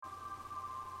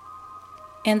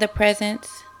In the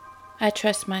presence, I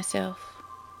trust myself.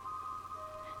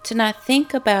 To not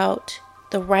think about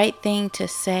the right thing to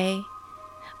say,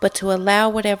 but to allow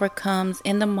whatever comes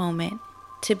in the moment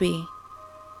to be.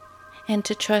 And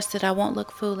to trust that I won't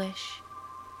look foolish.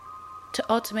 To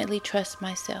ultimately trust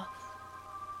myself.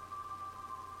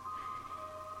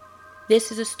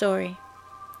 This is a story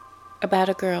about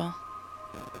a girl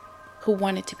who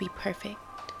wanted to be perfect.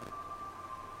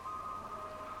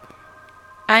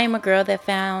 I am a girl that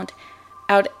found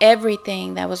out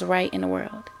everything that was right in the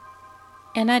world.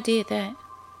 And I did that.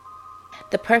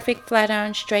 The perfect flat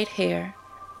iron straight hair,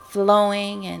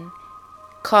 flowing and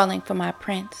calling for my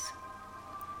prince.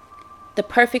 The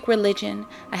perfect religion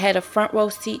I had a front row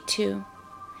seat to,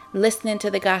 listening to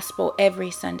the gospel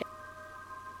every Sunday.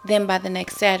 Then by the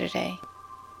next Saturday,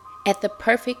 at the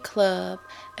perfect club,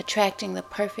 attracting the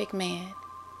perfect man.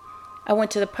 I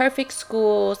went to the perfect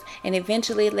schools and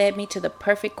eventually it led me to the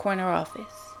perfect corner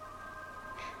office.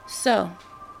 So,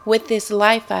 with this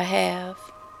life I have,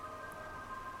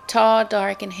 tall,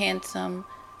 dark, and handsome,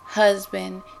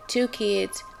 husband, 2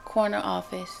 kids, corner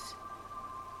office,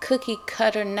 cookie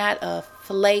cutter, not a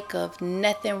flake of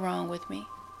nothing wrong with me.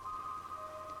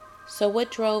 So what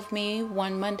drove me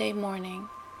one Monday morning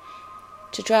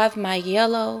to drive my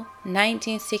yellow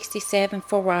 1967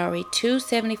 Ferrari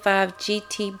 275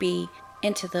 GTB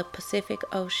into the Pacific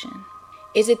Ocean?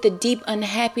 Is it the deep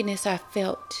unhappiness I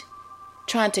felt,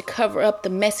 trying to cover up the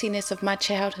messiness of my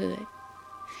childhood?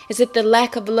 Is it the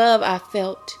lack of love I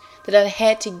felt that I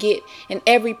had to get in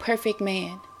every perfect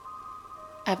man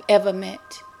I've ever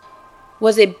met?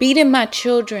 Was it beating my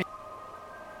children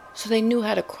so they knew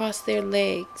how to cross their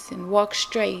legs and walk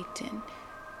straight and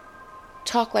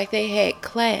talk like they had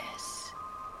class,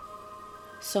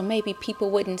 so maybe people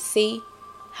wouldn't see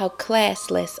how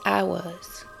classless I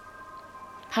was?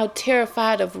 How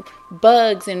terrified of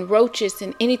bugs and roaches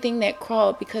and anything that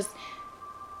crawled, because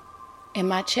in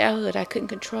my childhood I couldn't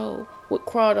control what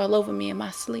crawled all over me in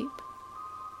my sleep.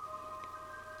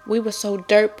 We were so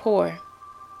dirt poor.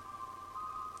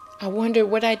 I wondered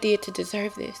what I did to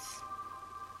deserve this.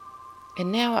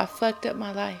 And now I fucked up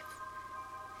my life.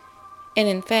 And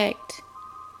in fact,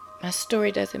 my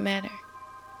story doesn't matter.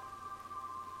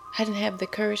 I didn't have the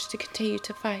courage to continue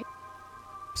to fight.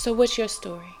 So what's your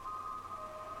story?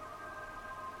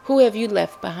 Who have you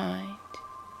left behind?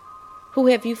 Who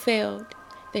have you failed?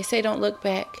 They say don't look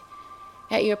back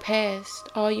at your past.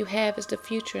 All you have is the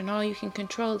future, and all you can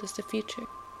control is the future.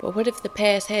 But what if the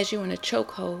past has you in a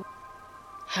chokehold?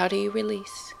 How do you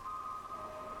release?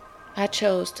 I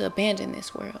chose to abandon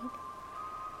this world.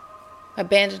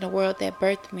 Abandon a world that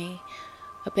birthed me.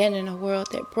 Abandon a world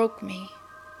that broke me.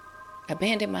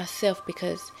 Abandon myself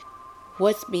because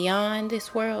what's beyond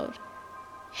this world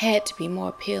had to be more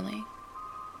appealing.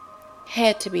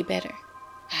 Had to be better.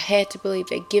 I had to believe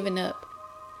that giving up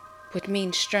would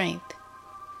mean strength.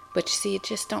 But you see, it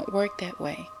just don't work that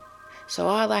way. So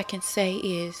all I can say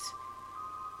is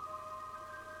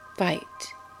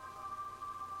fight.